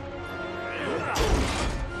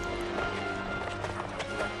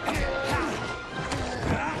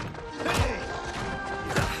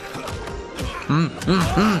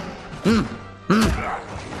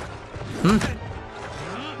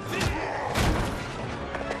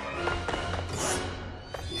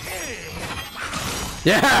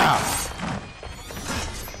 Yeah!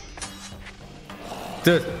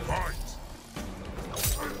 Dude.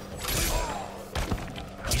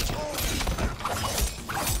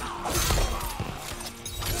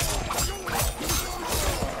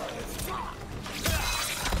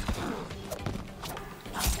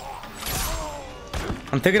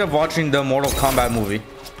 I'm thinking of watching the Mortal Kombat movie.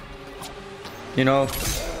 You know,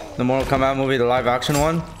 the Mortal Kombat movie, the live action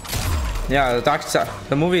one. Yeah,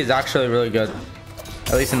 the movie is actually really good.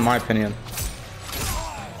 At least in my opinion.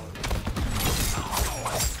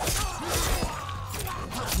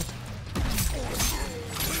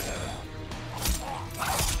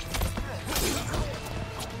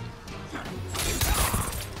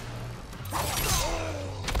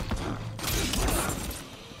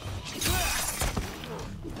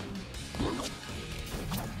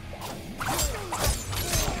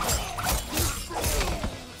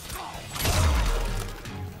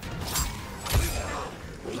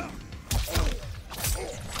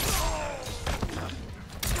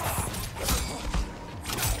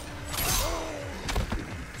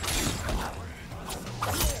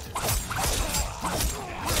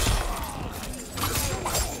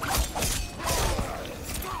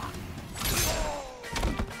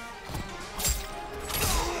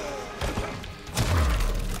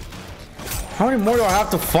 How many more do I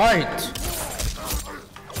have to fight?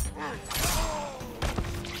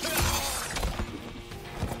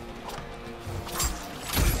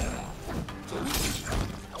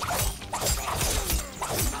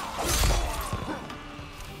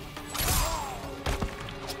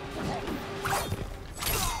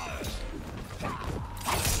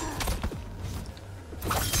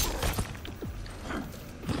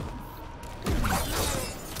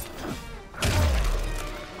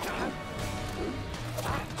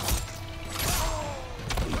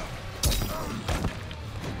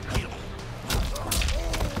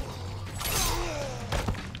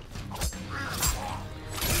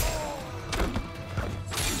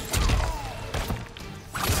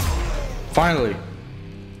 Finally.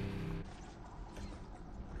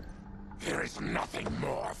 There is nothing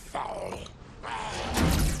more foul.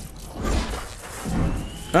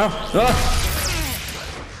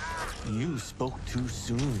 You spoke too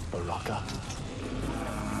soon, Baraka.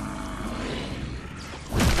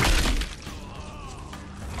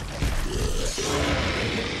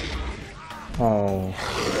 Oh.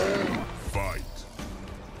 Fight.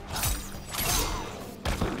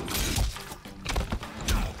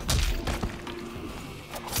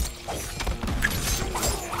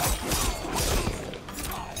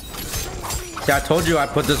 See, I told you I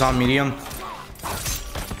put this on medium.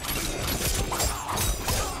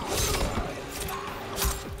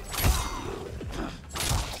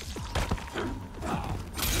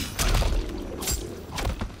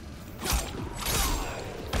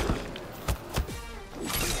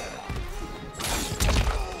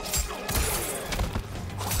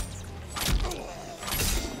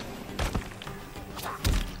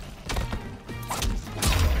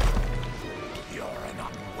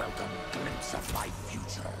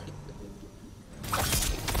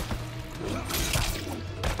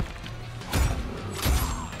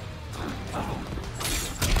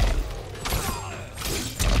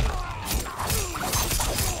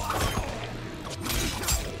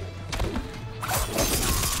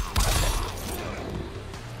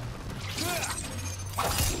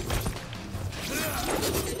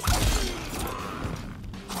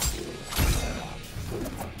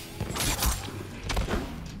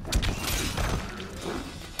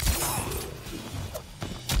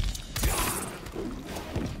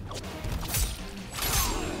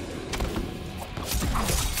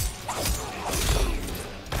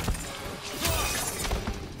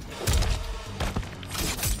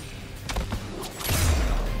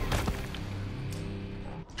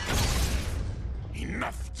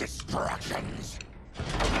 Enough distractions.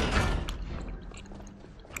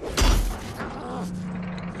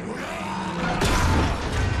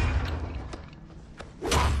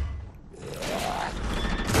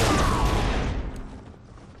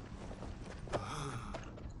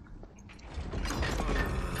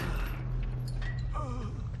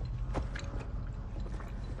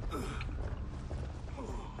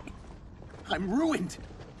 I'm ruined!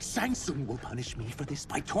 Shang Tsung will punish me for this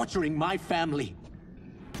by torturing my family.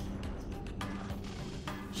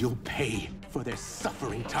 You'll pay for their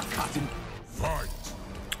suffering, Tarkatan. Fight!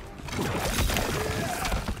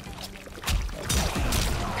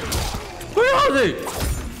 Where are they?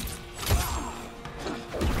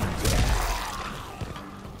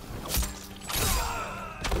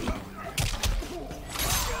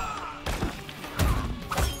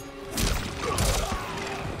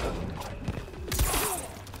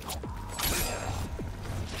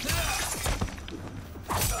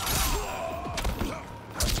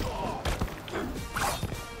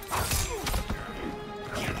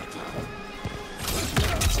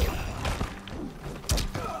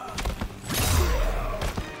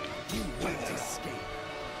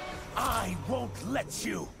 I won't let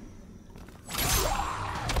you!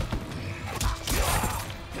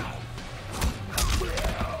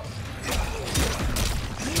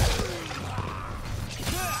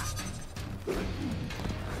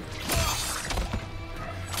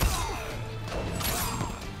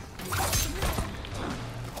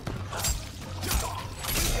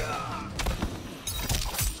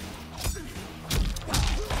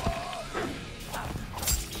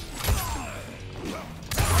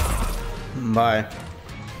 Bye.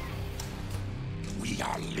 We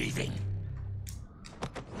are leaving.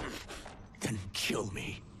 Then kill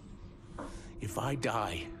me. If I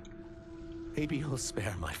die, maybe you'll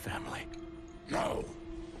spare my family. No,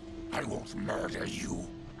 I won't murder you.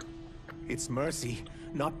 It's mercy,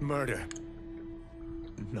 not murder.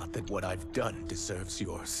 Not that what I've done deserves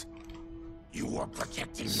yours. You were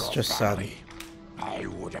protecting your just family. I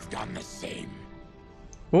would have done the same.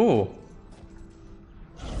 Ooh.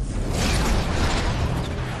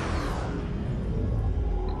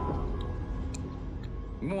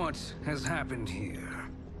 What has happened here?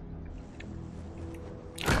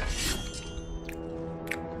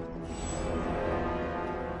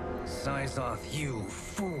 Syzoth, you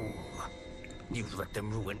fool. You let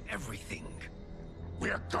them ruin everything.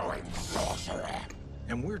 We're going, sorcerer.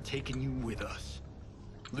 And we're taking you with us.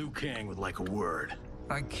 Liu Kang would like a word.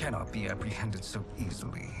 I cannot be apprehended so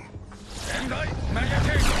easily. Yeah,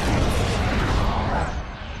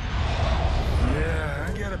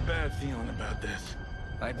 I got a bad feeling about this.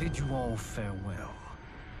 I bid you all farewell.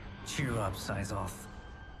 Cheer up, Syzoth.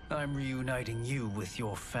 I'm reuniting you with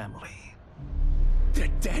your family. They're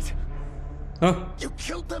dead? Huh? You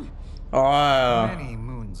killed them? Oh. Many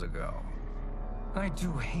moons ago. I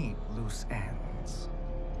do hate loose ends.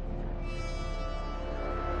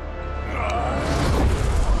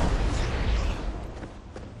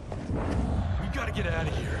 We gotta get out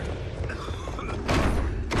of here.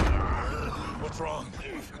 What's wrong?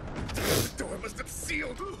 The door must have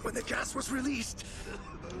sealed when the gas was released.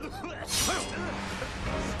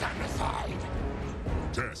 Stand aside.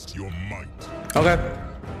 Test your might. Okay.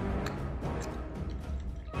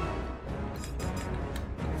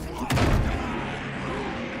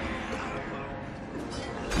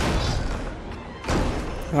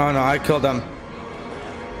 Oh no, I killed them.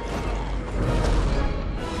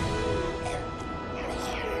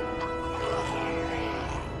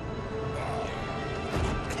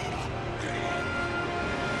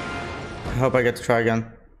 I hope I get to try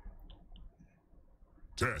again.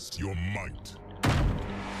 Test your might.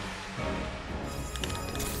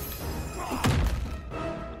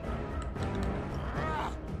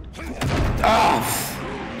 Ah!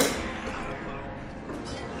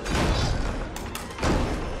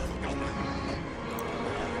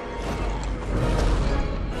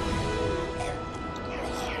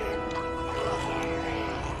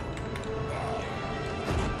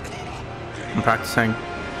 I'm practicing.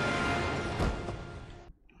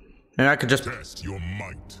 Maybe I could just test your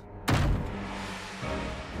might.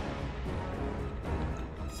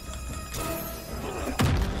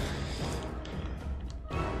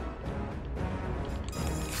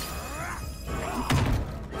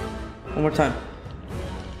 One more time.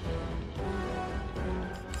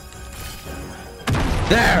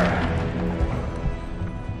 There!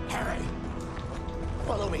 Harry!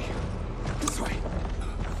 Follow me. This way.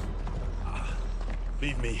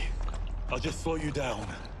 Leave me. I'll just slow you down.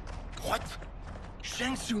 What?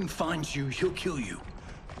 Shang Tsung finds you, he'll kill you.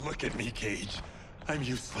 Look at me, Cage. I'm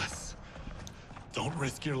useless. Don't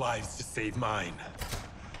risk your lives to save mine.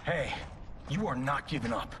 Hey, you are not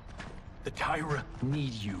giving up. The Tyra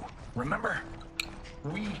need you. Remember?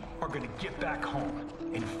 We are gonna get back home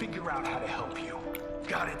and figure out how to help you.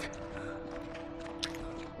 Got it?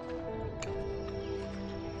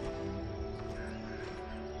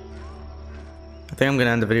 I think I'm gonna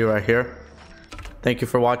end the video right here. Thank you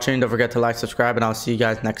for watching. Don't forget to like, subscribe, and I'll see you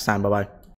guys next time. Bye bye.